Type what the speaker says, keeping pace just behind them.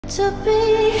to be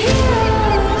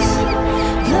heroes,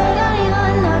 blood on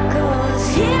your knuckles,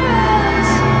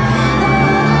 heroes, on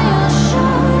your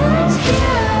shoulders,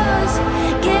 heroes,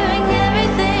 giving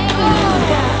everything you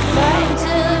got, fighting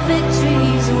till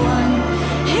victory's won,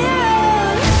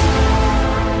 heroes.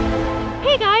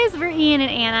 Hey guys, we're Ian and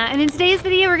Anna, and in today's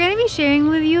video we're going to be sharing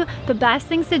with you the best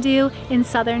things to do in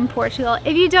southern Portugal.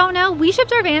 If you don't know, we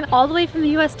shipped our van all the way from the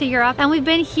US to Europe, and we've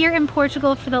been here in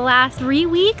Portugal for the last 3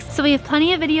 weeks, so we have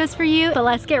plenty of videos for you, but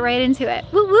let's get right into it.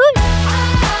 Woo woo!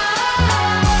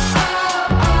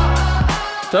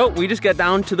 So we just got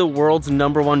down to the world's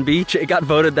 #1 beach. It got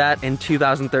voted that in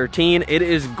 2013. It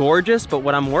is gorgeous, but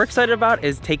what I'm more excited about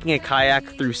is taking a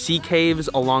kayak through sea caves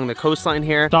along the coastline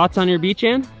here. Thoughts on your beach,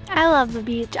 Ann? I love the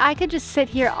beach. I could just sit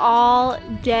here all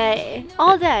day.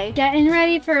 All day. Getting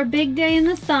ready for a big day in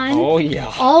the sun. Oh yeah.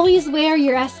 Always wear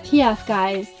your SPF,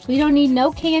 guys. We don't need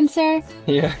no cancer.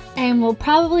 Yeah. And we'll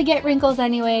probably get wrinkles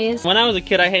anyways. When I was a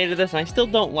kid, I hated this, and I still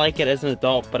don't like it as an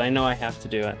adult, but I know I have to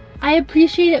do it. I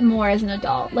appreciate it more as an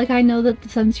adult. Like, I know that the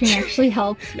sunscreen actually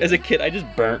helps. As a kid, I just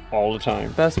burnt all the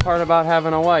time. Best part about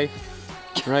having a wife,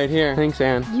 right here. Thanks,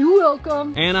 Ann. You're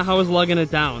welcome. Anna, how was lugging it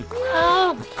down?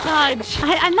 Oh, fudge.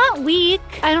 I'm not weak.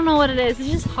 I don't know what it is. It's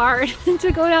just hard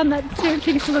to go down that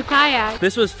staircase with a kayak.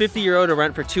 This was €50 to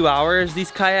rent for 2 hours.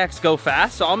 These kayaks go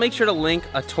fast, so I'll make sure to link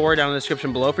a tour down in the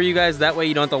description below for you guys. That way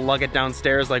you don't have to lug it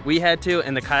downstairs like we had to,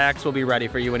 and the kayaks will be ready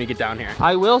for you when you get down here.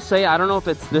 I will say, I don't know if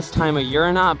it's this time of year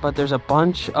or not, but there's a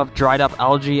bunch of dried up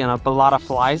algae and a lot of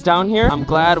flies down here. I'm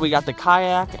glad we got the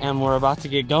kayak and we're about to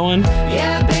get going.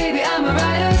 Yeah, baby, I'm a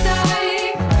ride or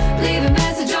die. Leave a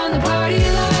message on the party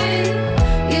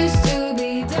line. Used to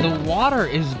be The water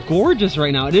is gorgeous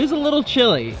right now. It is a little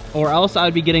chilly, or else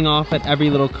I'd be getting off at every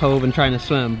little cove and trying to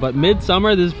swim. But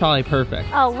midsummer, this is probably perfect.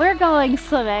 Oh, we're going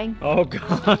swimming. Oh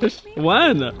gosh,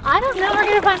 when? I don't know. We're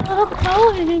gonna find a little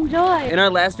cove and enjoy. In our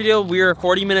last video, we were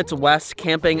 40 minutes west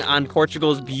camping on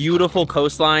Portugal's beautiful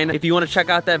coastline. If you want to check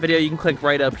out that video, you can click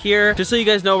right up here. Just so you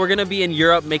guys know, we're gonna be in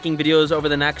Europe making videos over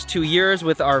the next 2 years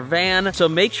with our van. So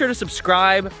make sure to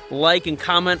subscribe, like, and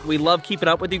comment. We love keeping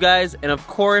up with you guys. And of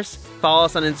course, follow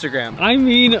us on Instagram. I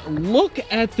mean, look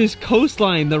at this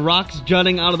coastline. The rocks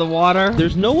jutting out of the water.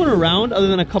 There's no one around other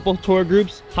than a couple tour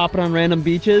groups hopping on random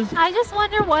beaches. I just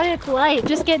wonder what it's like.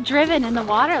 Just get driven in the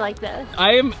water like this.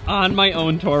 I am on my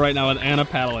own tour right now with Anna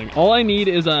paddling. All I need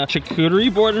is a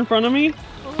charcuterie board in front of me.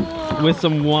 Ooh. With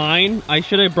some wine. I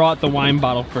should have brought the wine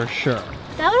bottle for sure.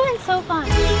 That would have been so fun.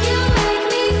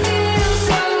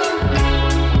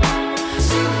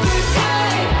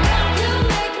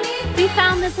 We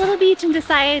found this little beach and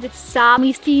decided to stop.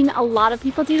 We've seen a lot of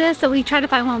people do this, so we tried to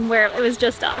find one where it was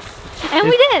just us. And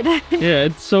we did. Yeah,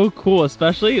 it's so cool.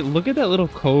 Especially, look at that little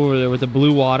cove over there with the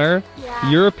blue water. Yeah.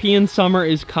 European summer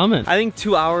is coming. I think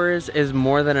 2 hours is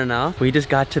more than enough. We just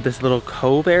got to this little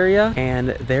cove area, and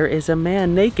there is a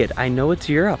man naked. I know it's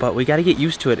Europe, but we got to get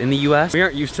used to it. In the US, we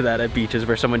aren't used to that at beaches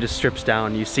where someone just strips down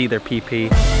and you see their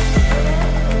pee-pee.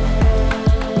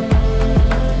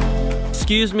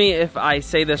 Excuse me if I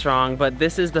say this wrong, but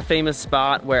this is the famous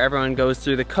spot where everyone goes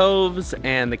through the coves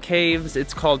and the caves.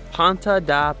 It's called Ponta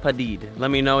da Piedade.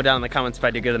 Let me know down in the comments if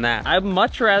I did good in that. I'd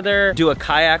much rather do a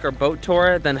kayak or boat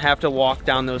tour than have to walk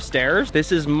down those stairs.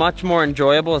 This is much more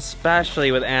enjoyable,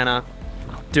 especially with Anna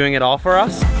doing it all for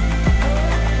us.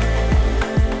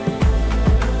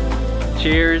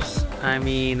 Cheers. I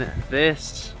mean,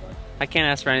 I can't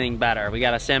ask for anything better. We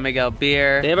got a San Miguel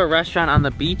beer. They have a restaurant on the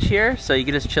beach here, so you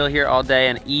can just chill here all day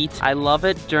and eat. I love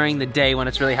it during the day when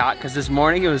it's really hot, because this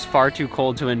morning it was far too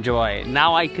cold to enjoy.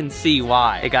 Now I can see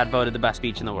why it got voted the best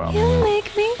beach in the world. You make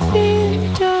me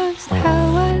feel just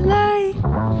how I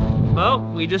like. Well,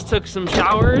 we just took some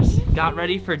showers, got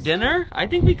ready for dinner. I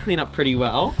think we clean up pretty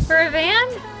well. For a van,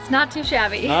 it's not too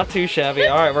shabby. Not too shabby.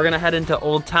 All right, we're gonna head into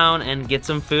Old Town and get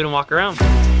some food and walk around.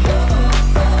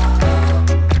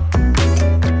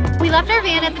 We left our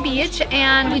van at the beach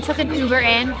and we took an Uber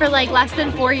in for like less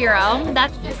than €4.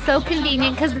 That's so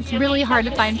convenient because it's really hard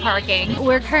to find parking.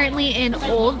 We're currently in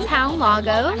Old Town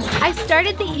Lagos. I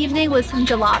started the evening with some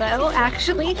gelato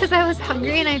actually because I was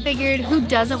hungry and I figured who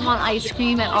doesn't want ice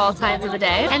cream at all times of the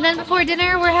day. And then before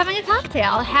dinner we're having a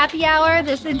cocktail. Happy hour,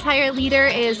 this entire liter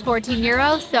is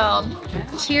 €14, so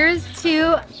cheers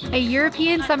to a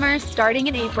European summer starting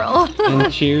in April.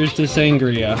 And cheers to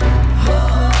sangria.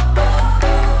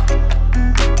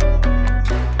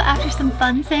 After some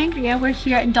fun sangria, we're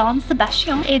here at Don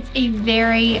Sebastian. It's a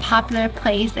very popular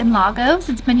place in Lagos.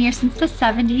 It's been here since the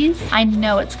 70s. I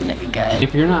know it's gonna be good.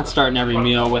 If you're not starting every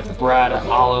meal with bread,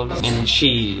 olives, and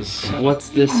cheese, what's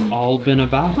this all been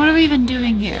about? What are we even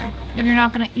doing here? if you're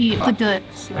not gonna eat the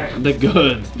goods. The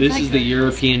goods. This is the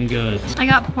European goods. I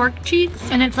got pork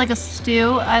cheeks and it's like a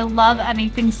stew. I love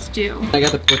anything stew. I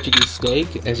got the Portuguese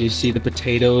steak. As you see the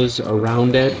potatoes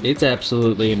around it. It's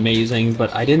absolutely amazing,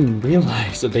 but I didn't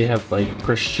realize that they have like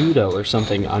prosciutto or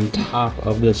something on top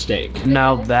of the steak.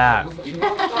 Now that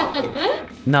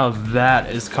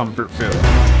is comfort food.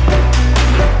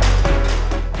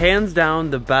 Hands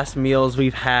down the best meals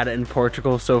we've had in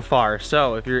Portugal so far.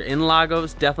 So if you're in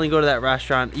Lagos, definitely go to that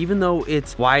restaurant. Even though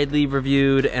it's widely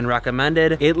reviewed and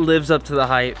recommended, it lives up to the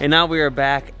hype. And now we are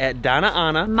back at Dona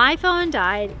Ana. My phone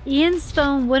died. Ian's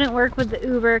phone wouldn't work with the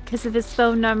Uber because of his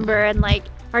phone number and like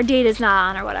our data's not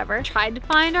on or whatever. Tried to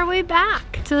find our way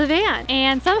back to the van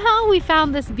and somehow we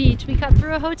found this beach. We cut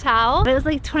through a hotel. It was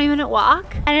like a 20-minute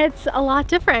walk and it's a lot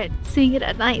different seeing it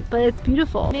at night, but it's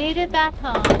beautiful. Made it back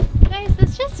home. Guys,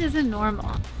 this just isn't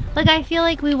normal. Like, I feel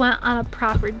like we went on a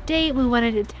proper date, we went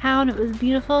into town, it was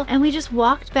beautiful, and we just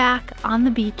walked back on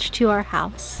the beach to our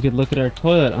house. You could look at our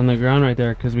toilet on the ground right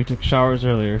there because we took showers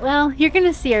earlier. Well, you're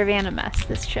gonna see our van a mess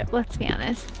this trip, let's be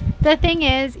honest. The thing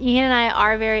is, Ian and I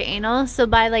are very anal, so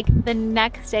by like the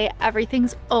next day,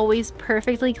 everything's always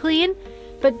perfectly clean.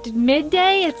 But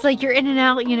midday, it's like you're in and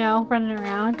out, you know, running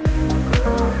around.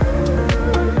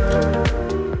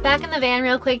 Back in the van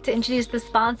real quick to introduce the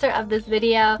sponsor of this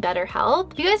video,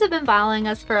 BetterHelp. If you guys have been following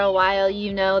us for a while,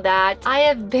 you know that I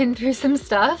have been through some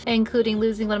stuff, including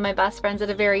losing one of my best friends at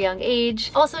a very young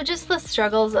age. Also, just the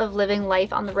struggles of living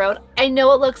life on the road. I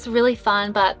know it looks really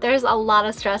fun, but there's a lot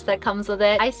of stress that comes with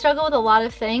it. I struggle with a lot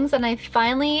of things, and I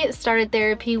finally started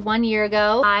therapy 1 year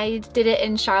ago. I did it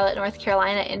in Charlotte, North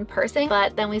Carolina in person,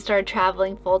 but then we started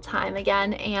traveling full time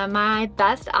again, and my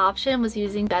best option was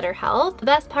using BetterHelp. The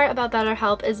best part about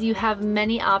BetterHelp is you have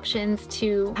many options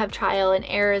to have trial and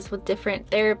errors with different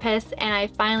therapists, and I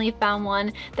finally found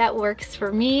one that works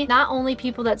for me. Not only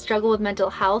people that struggle with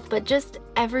mental health, but just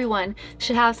everyone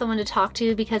should have someone to talk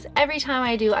to, because every time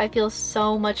I do, I feel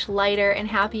so much lighter and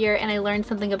happier, and I learned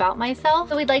something about myself.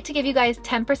 So we'd like to give you guys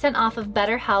 10% off of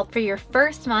BetterHelp for your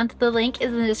first month. The link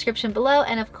is in the description below,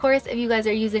 and of course, if you guys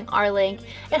are using our link,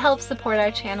 it helps support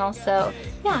our channel. So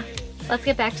yeah, let's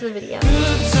get back to the video.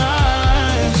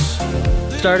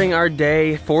 Starting our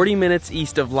day 40 minutes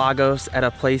east of Lagos at a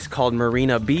place called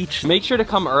Marina Beach. Make sure to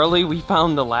come early. We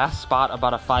found the last spot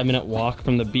about a 5-minute walk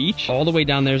from the beach. All the way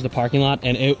down there's the parking lot,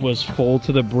 and it was full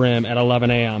to the brim at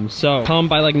 11 a.m. So come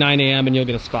by like 9 a.m. and you'll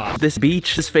get a spot. This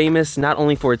beach is famous not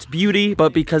only for its beauty,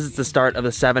 but because it's the start of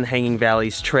the 7 Hanging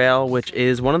Valleys Trail, which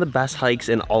is one of the best hikes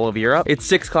in all of Europe. It's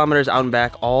 6 kilometers out and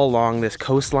back all along this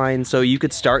coastline. So you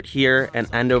could start here and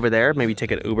end over there, maybe take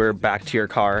an Uber back to your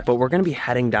car. But we're gonna be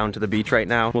heading down to the beach right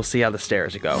now. We'll see how the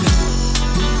stairs go.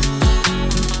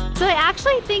 So I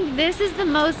actually think this is the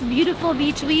most beautiful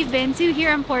beach we've been to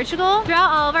here in Portugal. Throughout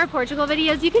all of our Portugal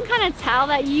videos, you can kind of tell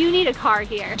that you need a car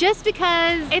here. Just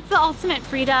because it's the ultimate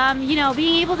freedom, you know,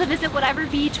 being able to visit whatever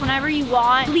beach whenever you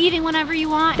want, leaving whenever you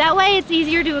want. That way it's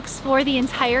easier to explore the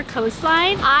entire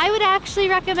coastline. I would actually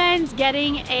recommend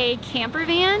getting a camper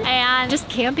van and just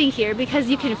camping here, because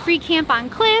you can free camp on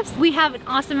cliffs. We have an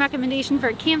awesome recommendation for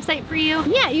a campsite for you.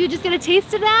 Yeah, you just get a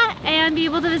taste of that and be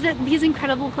able to visit these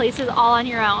incredible places all on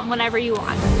your own whenever you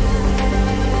want.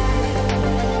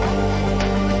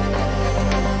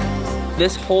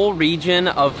 This whole region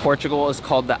of Portugal is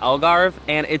called the Algarve,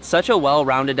 and it's such a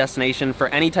well-rounded destination for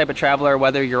any type of traveler,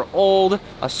 whether you're old,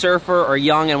 a surfer, or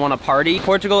young and want to party.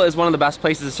 Portugal is one of the best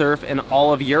places to surf in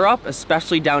all of Europe,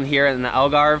 especially down here in the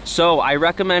Algarve. So I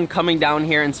recommend coming down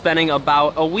here and spending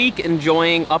about a week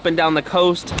enjoying up and down the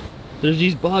coast. There's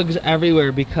these bugs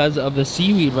everywhere because of the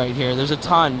seaweed right here. There's a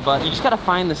ton, but you just gotta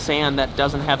find the sand that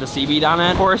doesn't have the seaweed on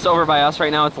it. Of course, over by us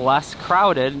right now, it's less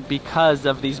crowded because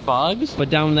of these bugs,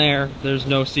 but down there, there's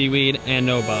no seaweed and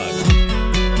no bugs.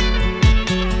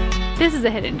 This is a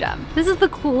hidden gem. This is the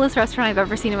coolest restaurant I've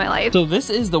ever seen in my life. So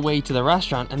this is the way to the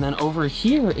restaurant, and then over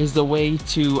here is the way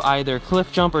to either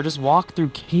cliff jump or just walk through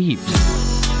caves.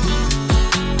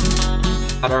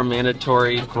 Our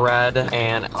mandatory bread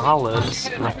and olives,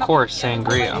 and of course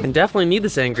sangria. And definitely need the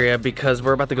sangria because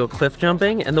we're about to go cliff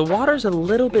jumping, and the water's a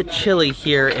little bit chilly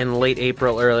here in late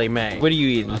April, early May. What are you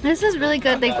eating? This is really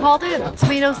good. They called it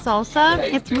tomato salsa.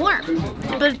 It's warm,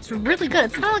 but it's really good.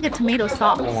 It's kind of like a tomato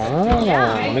sauce. Oh,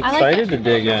 yeah, I'm excited to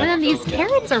dig in. And then these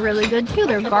carrots are really good too.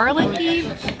 They're garlicky.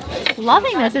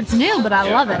 Loving this. It's new, but I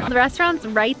love it. The restaurant's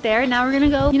right there. Now we're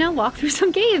gonna go, you know, walk through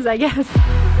some caves, I guess.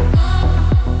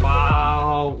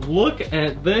 Wow, look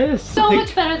at this. So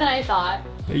much better than I thought.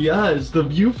 Yes, the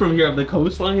view from here of the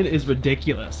coastline is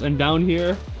ridiculous. And down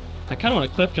here, I kind of want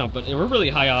to cliff jump, but we're really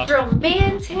high up.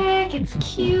 Romantic, it's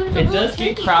cute. It does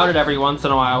get crowded every once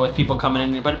in a while with people coming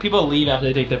in, but people leave after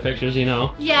they take their pictures, you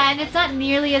know? Yeah, and it's not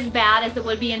nearly as bad as it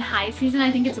would be in high season. I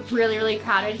think it's really, really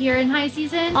crowded here in high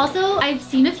season. Also, I've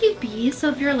seen a few bees, so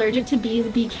if you're allergic to bees,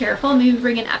 be careful. Maybe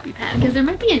bring an EpiPen, because there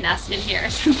might be a nest in here or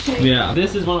something. Yeah,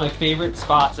 this is one of my favorite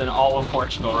spots in all of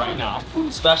Portugal right now,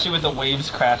 especially with the waves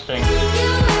crashing.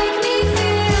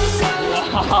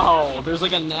 Wow, there's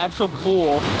like a natural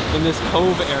pool in this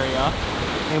cove area,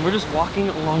 and we're just walking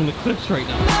along the cliffs right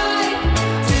now.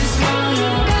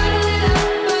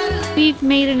 We've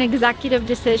made an executive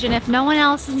decision. If no one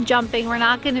else is jumping, we're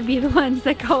not going to be the ones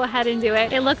that go ahead and do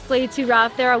it. It looks way too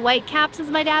rough. There are white caps, as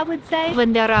my dad would say,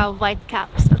 when there are white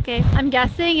caps, okay? I'm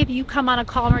guessing if you come on a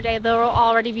calmer day, there will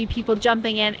already be people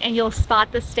jumping in, and you'll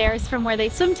spot the stairs from where they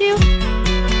swim to.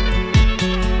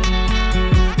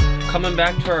 Coming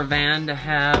back to our van to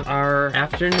have our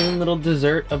afternoon little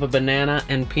dessert of a banana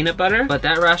and peanut butter. But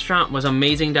that restaurant was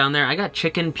amazing down there. I got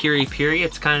chicken piri piri.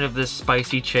 It's kind of this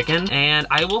spicy chicken. And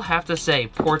I will have to say,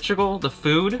 Portugal, the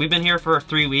food, we've been here for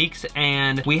 3 weeks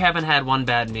and we haven't had one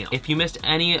bad meal. If you missed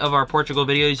any of our Portugal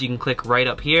videos, you can click right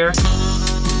up here.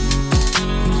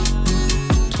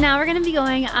 Now we're gonna be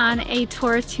going on a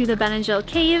tour to the Benagil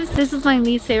Caves. This is my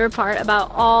least favorite part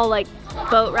about all like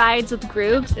boat rides with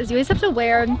groups, is you always have to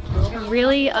wear a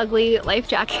really ugly life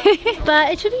jacket.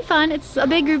 But it should be fun. It's a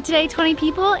big group today, 20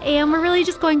 people, and we're really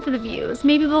just going for the views.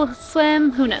 Maybe we'll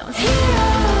swim, who knows.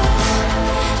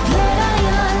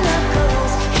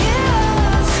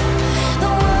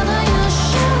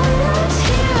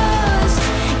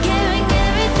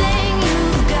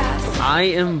 I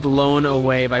am blown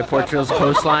away by Portugal's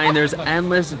coastline. There's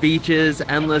endless beaches,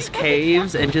 endless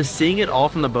caves, and just seeing it all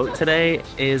from the boat today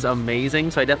is amazing,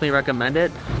 so I definitely recommend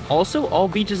it. Also, all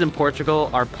beaches in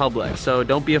Portugal are public, so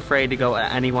don't be afraid to go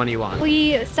at any one you want.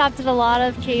 We stopped at a lot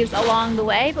of caves along the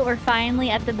way, but we're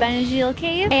finally at the Benagil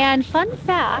Cave. And fun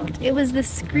fact, it was the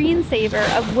screensaver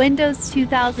of Windows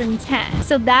 2010.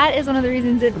 So that is one of the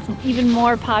reasons it's even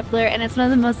more popular, and it's one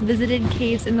of the most visited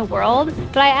caves in the world.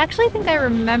 But I actually think I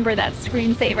remember that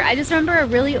screensaver. I just remember a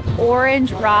really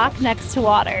orange rock next to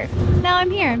water. Now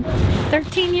I'm here,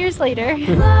 13 years later.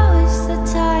 Now is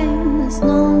the time, there's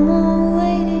no more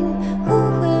waiting. Who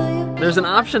will you There's an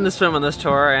option to swim on this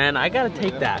tour, and I gotta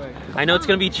take that. I know it's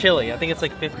gonna be chilly. I think it's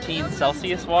like 15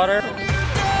 Celsius water.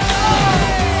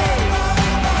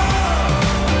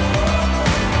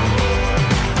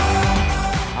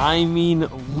 I mean,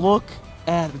 look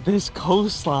at this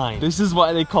coastline. This is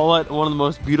why they call it one of the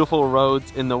most beautiful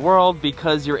roads in the world,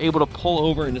 because you're able to pull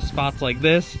over into spots like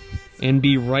this and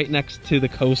be right next to the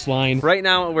coastline. Right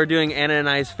now, we're doing Anna and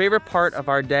I's favorite part of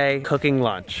our day, cooking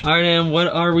lunch. All right, Ann, what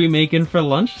are we making for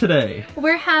lunch today?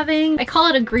 We're having, I call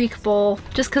it a Greek bowl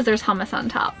just because there's hummus on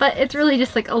top, but it's really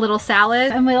just like a little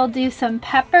salad. And we'll do some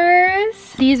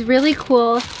peppers, these really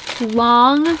cool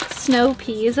long snow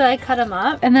peas, I cut them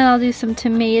up. And then I'll do some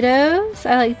tomatoes.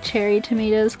 I like cherry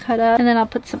tomatoes cut up. And then I'll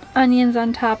put some onions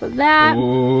on top of that.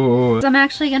 Ooh. So I'm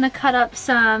actually gonna cut up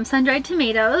some sun-dried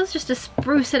tomatoes just to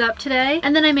spruce it up today.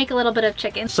 And then I make a little bit of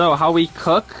chicken. So how we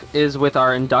cook is with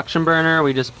our induction burner.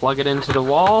 We just plug it into the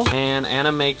wall, and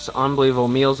Anna makes unbelievable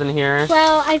meals in here.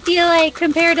 Well, I feel like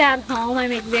compared to at home, I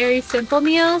make very simple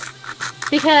meals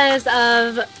because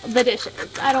of the dishes.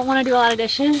 I don't want to do a lot of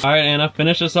dishes. All right, Anna,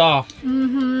 finish us off.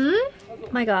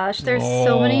 My gosh, there's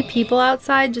so many people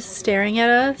outside just staring at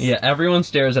us. Yeah, everyone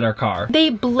stares at our car. They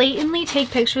blatantly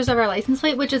take pictures of our license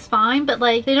plate, which is fine, but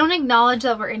like they don't acknowledge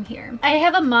that we're in here. I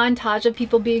have a montage of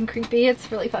people being creepy.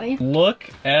 It's really funny. Look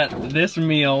at this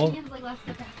meal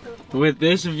with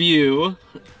this view.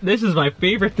 This is my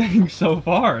favorite thing so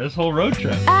far, this whole road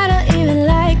trip. I don't even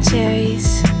like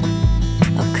cherries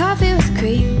or coffee with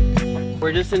cream.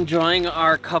 We're just enjoying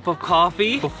our cup of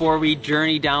coffee before we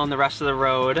journey down the rest of the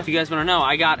road. If you guys want to know,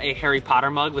 I got a Harry Potter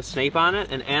mug with Snape on it,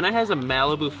 and Anna has a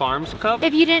Malibu Farms cup.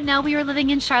 If you didn't know we were living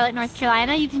in Charlotte, North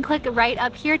Carolina, you can click right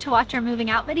up here to watch our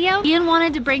moving out video. Ian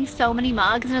wanted to bring so many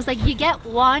mugs, and I was like, you get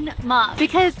one mug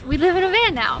because we live in a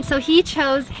van now. So he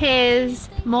chose his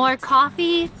more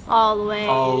coffee all the way.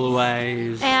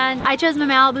 Always. And I chose my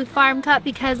Malibu Farm cup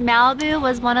because Malibu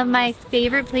was one of my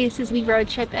favorite places we road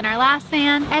trip in our last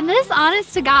van. And this,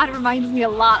 honest to God, reminds me a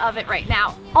lot of it right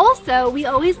now. Also, we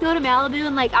always go to Malibu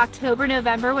in like October,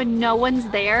 November when no one's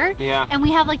there. Yeah. And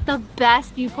we have like the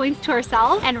best viewpoints to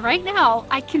ourselves. And right now,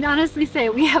 I can honestly say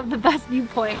we have the best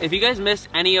viewpoint. If you guys missed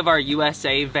any of our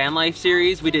USA van life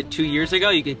series we did 2 years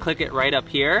ago, you can click it right up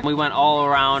here. We went all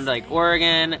around like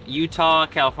Oregon, Utah,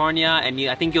 California, and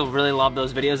I think you'll really love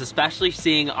those videos, especially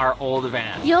seeing our old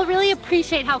van. You'll really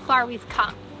appreciate how far we've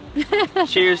come.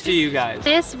 Cheers to you guys.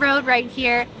 This road right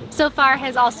here so far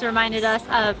has also reminded us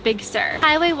of Big Sur.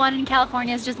 Highway 1 in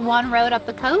California is just one road up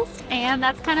the coast, and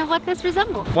that's kind of what this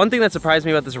resembles. One thing that surprised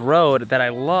me about this road that I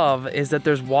love is that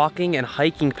there's walking and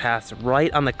hiking paths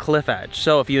right on the cliff edge.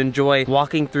 So if you enjoy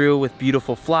walking through with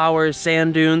beautiful flowers,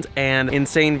 sand dunes, and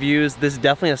insane views, this is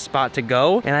definitely a spot to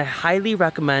go. And I highly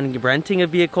recommend renting a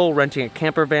vehicle, renting a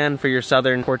camper van for your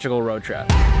Southern Portugal road trip.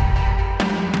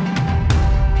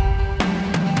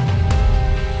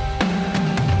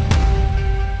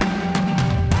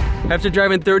 After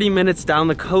driving 30 minutes down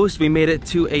the coast, we made it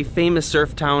to a famous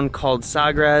surf town called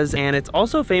Sagres, and it's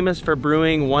also famous for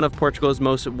brewing one of Portugal's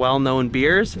most well-known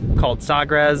beers called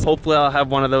Sagres. Hopefully I'll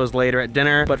have one of those later at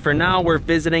dinner, but for now we're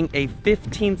visiting a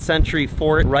 15th century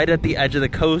fort right at the edge of the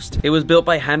coast. It was built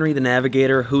by Henry the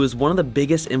Navigator, who is one of the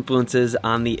biggest influences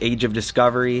on the Age of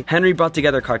Discovery. Henry brought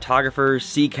together cartographers,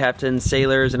 sea captains,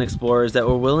 sailors, and explorers that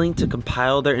were willing to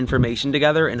compile their information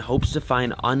together in hopes to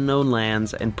find unknown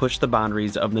lands and push the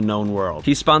boundaries of the known world.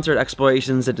 He sponsored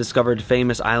explorations that discovered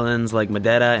famous islands like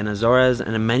Madeira and Azores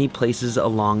and in many places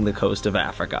along the coast of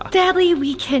Africa. Sadly,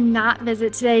 we cannot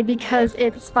visit today because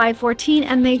it's 5:14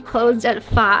 and they closed at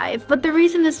 5. But the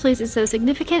reason this place is so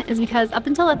significant is because up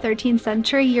until the 13th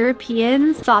century,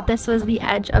 Europeans thought this was the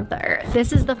edge of the earth.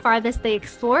 This is the farthest they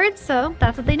explored, so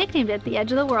that's what they nicknamed it, the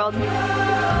edge of the world.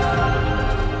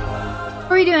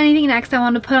 Before we do anything next, I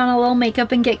want to put on a little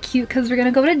makeup and get cute because we're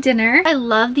gonna go to dinner. I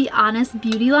love the Honest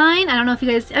beauty line. I don't know if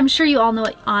you guys, I'm sure you all know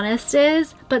what Honest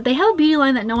is, but they have a beauty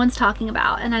line that no one's talking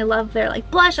about, and I love their like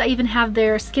blush. I even have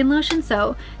their skin lotion,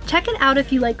 so check it out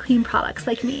if you like clean products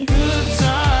like me.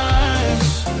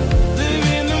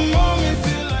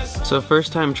 So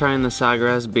first time trying the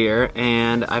Sagres beer,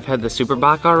 and I've had the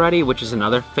Superbock already, which is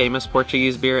another famous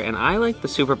Portuguese beer, and I like the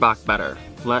Superbock better.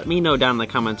 Let me know down in the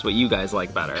comments what you guys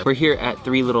like better. We're here at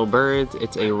Three Little Birds.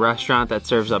 It's a restaurant that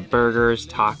serves up burgers,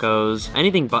 tacos,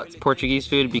 anything but Portuguese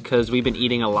food because we've been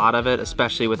eating a lot of it,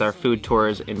 especially with our food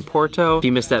tours in Porto. If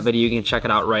you missed that video, you can check it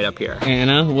out right up here.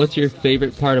 Anna, what's your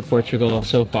favorite part of Portugal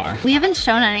so far? We haven't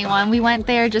shown anyone. We went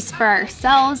there just for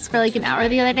ourselves for like an hour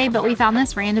the other day, but we found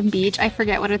this random beach. I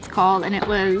forget what it's called, and it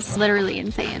was literally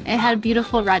insane. It had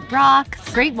beautiful red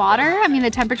rocks, great water. I mean, the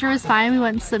temperature was fine. We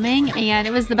went swimming, and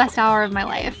it was the best hour of my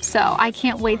life. So I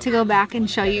can't wait to go back and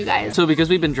show you guys. So because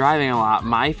we've been driving a lot,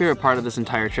 my favorite part of this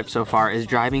entire trip so far is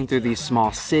driving through these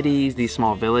small cities, these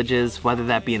small villages, whether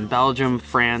that be in Belgium,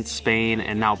 France, Spain,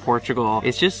 and now Portugal.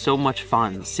 It's just so much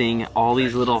fun seeing all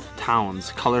these little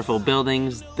towns, colorful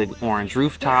buildings, the orange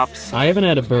rooftops. I haven't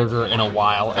had a burger in a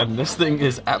while, and this thing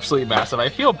is absolutely massive. I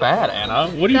feel bad, Anna.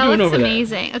 What are you doing over there? That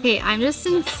looks amazing. Okay, I'm just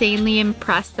insanely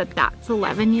impressed that that's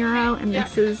 11 euro and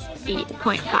this is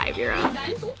 8.5 euro.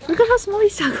 Look at how small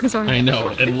these tacos are. I know,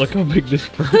 and look how big this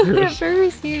burger That is. burger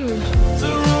is huge.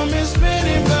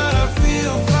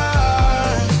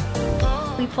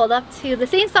 We pulled up to the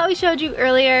same spot we showed you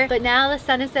earlier, but now the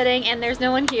sun is setting and there's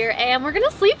no one here, and we're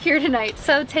gonna sleep here tonight.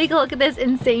 So take a look at this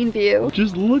insane view.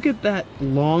 Just look at that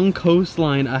long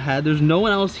coastline ahead. There's no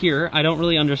one else here. I don't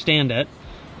really understand it.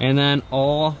 And then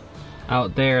all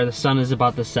out there, the sun is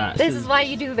about to set. This is why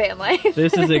you do van life.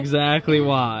 This is exactly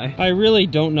why. I really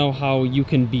don't know how you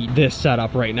can beat this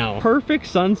setup right now. Perfect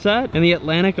sunset and the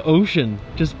Atlantic Ocean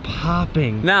just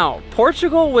popping. Now,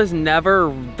 Portugal was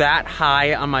never that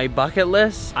high on my bucket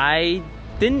list. I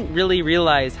didn't really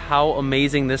realize how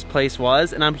amazing this place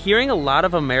was, and I'm hearing a lot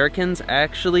of Americans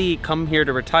actually come here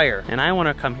to retire, and I want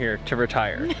to come here to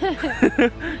retire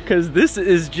because this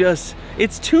is just,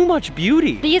 it's too much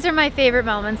beauty. These are my favorite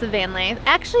moments of van life.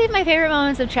 Actually, my favorite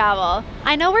moments of travel.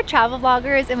 I know we're travel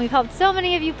vloggers and we've helped so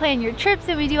many of you plan your trips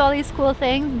and we do all these cool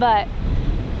things, but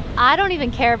I don't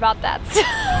even care about that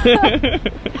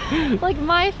stuff. Like,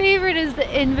 my favorite is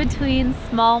the in-between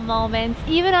small moments.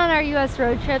 Even on our US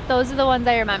road trip, those are the ones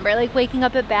I remember, like waking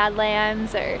up at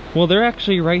Badlands or... Well, they're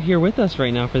actually right here with us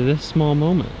right now for this small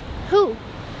moment. Who?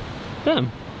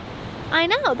 Them. I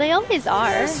know, they always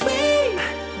are.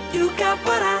 You got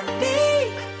what I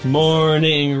need.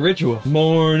 Morning ritual.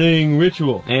 Morning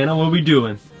ritual. Anna, what are we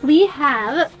doing? We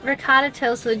have ricotta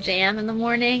toast with jam in the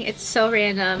morning. It's so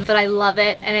random, but I love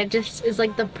it, and it just is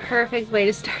like the perfect way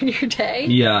to start your day.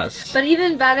 Yes. But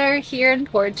even better, here in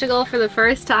Portugal, for the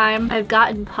first time, I've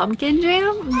gotten pumpkin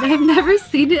jam. I've never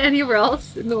seen it anywhere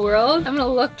else in the world. I'm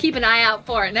gonna keep an eye out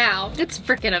for it now. It's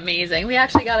freaking amazing. We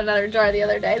actually got another jar the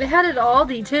other day. They had it at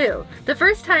Aldi too. The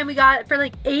first time we got it for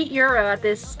like €8 at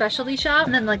this specialty shop,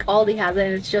 and then like Aldi has it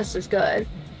and it's just as good.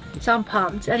 So I'm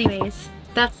pumped. Anyways.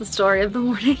 That's the story of the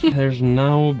morning. There's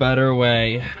no better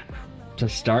way to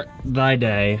start thy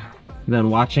day than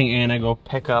watching Anna go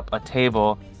pick up a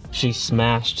table she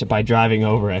smashed by driving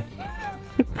over it.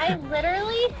 I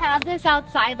literally had this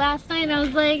outside last night and I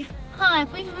was like, huh,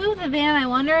 if we move the van, I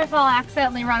wonder if I'll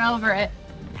accidentally run over it.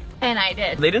 And I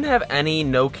did. They didn't have any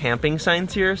no camping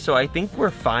signs here, so I think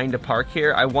we're fine to park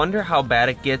here. I wonder how bad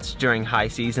it gets during high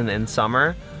season in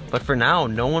summer. But for now,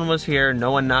 no one was here,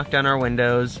 no one knocked on our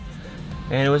windows,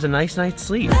 and it was a nice night's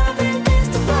sleep.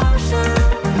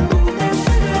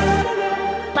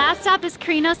 Last stop is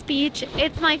Crinos Beach.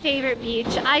 It's my favorite beach.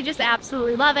 I just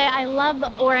absolutely love it. I love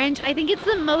the orange. I think it's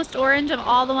the most orange of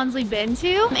all the ones we've been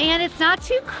to. And it's not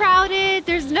too crowded.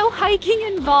 There's no hiking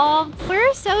involved.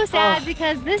 We're so sad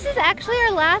because this is actually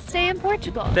our last day in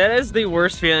Portugal. That is the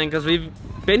worst feeling because we've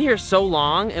been here so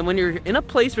long, and when you're in a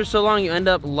place for so long, you end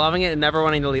up loving it and never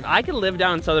wanting to leave. I could live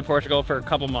down in Southern Portugal for a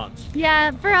couple months. Yeah,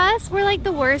 for us, we're like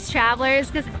the worst travelers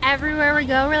because everywhere we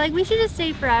go, we're like, we should just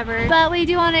stay forever. But we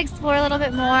do want to explore a little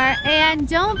bit more. And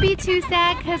don't be too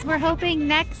sad because we're hoping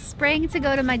next spring to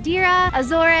go to Madeira,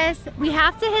 Azores. We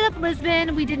have to hit up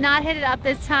Lisbon. We did not hit it up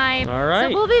this time. All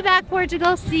right. So we'll be back,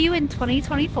 Portugal. See you in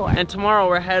 2024. And tomorrow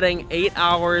we're heading 8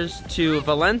 hours to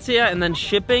Valencia and then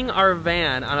shipping our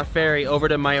van on a ferry over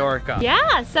to Mallorca.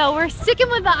 Yeah, so we're sticking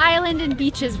with the island and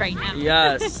beaches right now.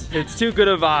 Yes, it's too good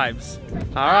of vibes.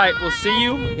 All right, we'll see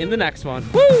you in the next one.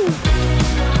 Woo!